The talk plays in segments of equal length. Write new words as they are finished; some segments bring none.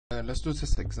Let's do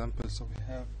this example. So we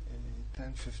have a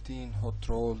 10-15 hot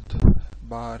rolled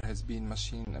bar has been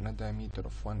machined in a diameter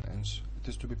of 1 inch. It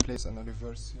is to be placed on a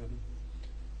reversed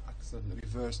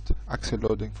axle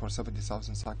loading for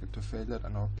 70,000 cycles to failure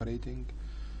in operating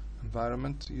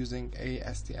environment using a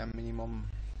STM minimum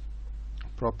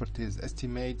properties.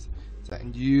 Estimate the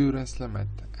endurance limit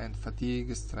and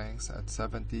fatigue strength at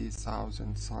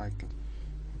 70,000 cycles.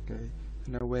 Okay,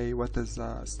 in a way, what is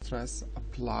the stress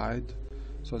applied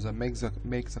so that makes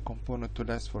the component to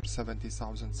last for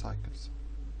 70,000 cycles.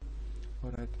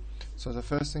 Alright, so the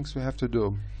first things we have to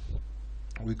do,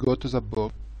 we go to the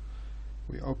book,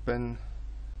 we open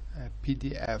a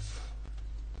PDF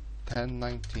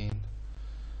 1019.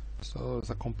 So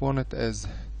the component is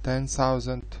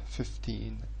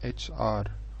 10,015 HR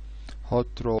hot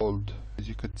rolled, as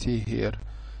you could see here,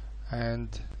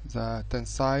 and the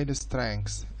tensile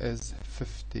strength is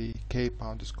 50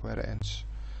 kpound square inch,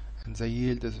 and the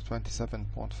yield is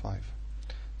 27.5.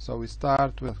 So we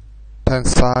start with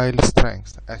tensile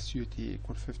strength SUT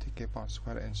equal 50 kpound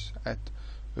square inch at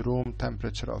room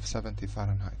temperature of 70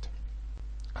 Fahrenheit.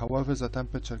 However, the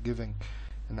temperature given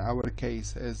in our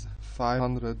case is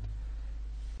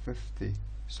 550,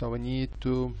 so we need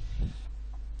to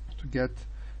get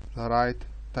the right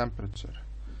temperature.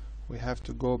 We have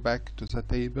to go back to the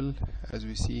table, as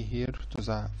we see here, to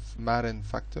the Marin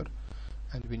factor,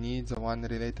 and we need the one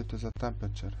related to the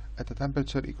temperature. At a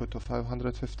temperature equal to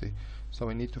 550, so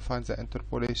we need to find the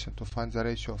interpolation to find the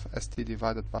ratio of ST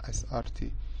divided by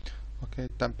SRT. Okay,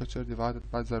 temperature divided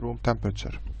by the room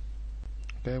temperature.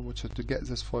 Okay, which is to get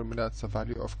this formula, it's the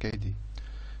value of KD.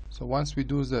 So once we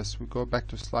do this, we go back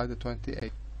to slide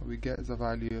 28. We get the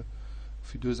value.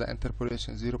 If we do the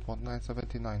interpolation,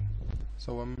 0.979.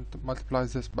 So when we multiply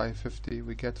this by 50,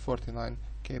 we get 49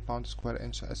 kpound square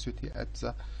inch SUT at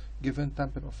the given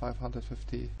temperature of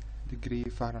 550 degree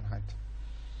Fahrenheit.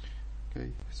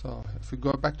 Okay, so if we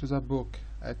go back to the book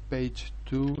at page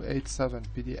 287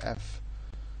 PDF,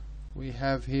 we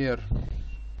have here,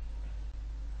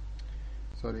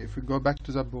 sorry, if we go back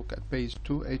to the book at page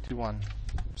 281,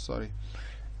 sorry,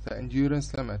 the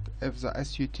endurance limit, if the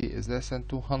SUT is less than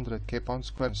 200 kpound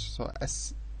square inch, so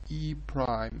SE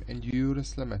prime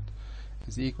endurance limit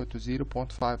is equal to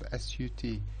 0.5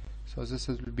 SUT. So this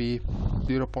will be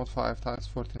 0.5 times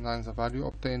 49. The value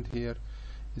obtained here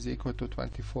is equal to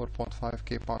 24.5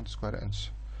 kpound square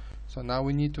inch. So now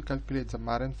we need to calculate the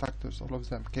Marin factors, all of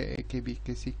them, Ka, Kb,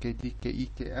 Kc, Kd, Ke,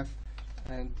 Kf,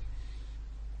 and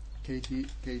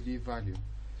Kd value.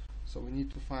 So we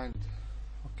need to find,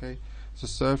 okay, the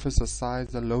surface, the size,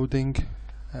 the loading,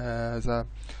 the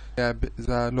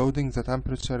loading, the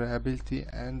temperature, reliability,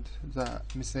 and the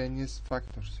miscellaneous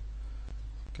factors.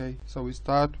 Okay, so we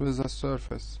start with the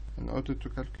surface. In order to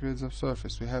calculate the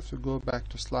surface, we have to go back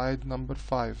to slide number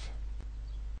 5.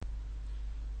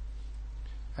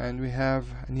 And we have,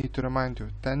 I need to remind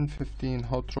you, 10-15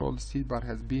 hot rolled steel bar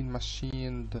has been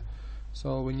machined.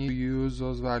 So we need to use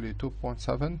those values,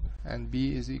 2.7, and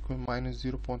B is equal minus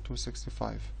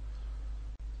 0.265.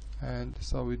 And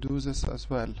so we do this as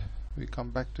well. We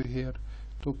come back to here,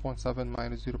 2.7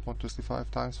 minus 0.265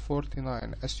 times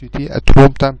 49 SUT at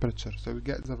room temperature. So we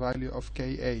get the value of Ka.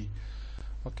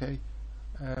 Okay,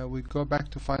 we go back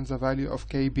to find the value of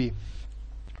Kb,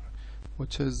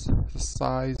 which is the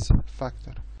size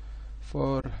factor.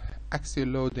 For axial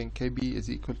loading, Kb is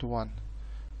equal to 1.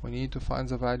 We need to find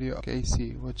the value of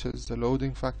Kc, which is the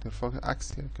loading factor for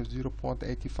axial, because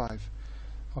 0.85.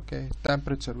 Okay,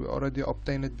 temperature, we already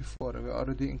obtained it before, we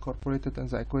already incorporated in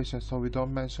the equation, so we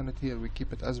don't mention it here, we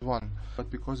keep it as 1. But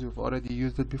because we've already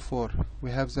used it before,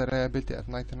 we have the reliability at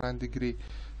 99 degree,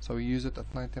 so we use it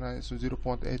at 99, so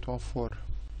 0.814.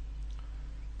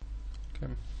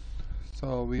 Okay,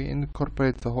 so we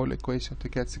incorporate the whole equation to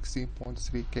get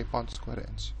 16.3 kpound square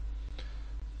inch.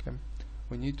 Okay,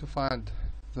 we need to find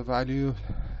the value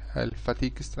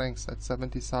fatigue strength at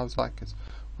 70,000 cycles.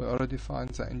 We already find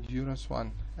the endurance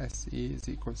one, SE is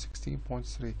equal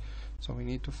 16.3. So we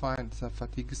need to find the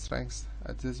fatigue strength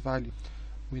at this value.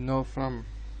 We know from,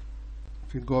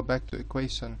 if we go back to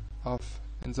equation of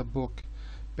in the book,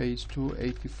 page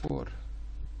 284.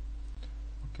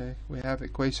 Okay, we have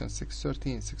equation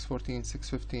 613, 614,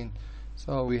 615.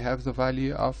 So we have the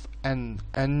value of N.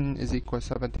 N is equal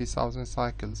 70,000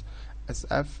 cycles.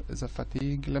 SF is a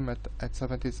fatigue limit at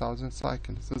 70,000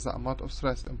 cycles. This is the amount of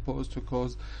stress imposed to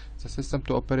cause the system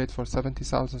to operate for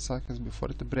 70,000 cycles before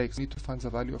it breaks. We need to find the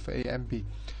value of A and B.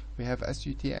 We have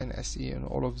SUT and SE in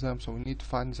all of them, so we need to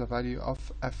find the value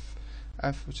of F.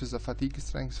 F, which is the fatigue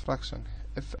strength fraction.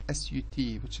 If SUT,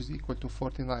 which is equal to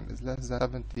 49, is less than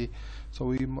 70, so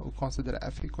we consider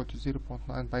F equal to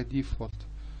 0.9 by default.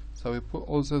 So we put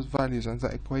all those values in the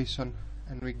equation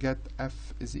and we get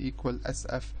F is equal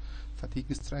SF,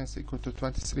 fatigue strength equal to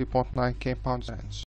 23.9 kPa/inch.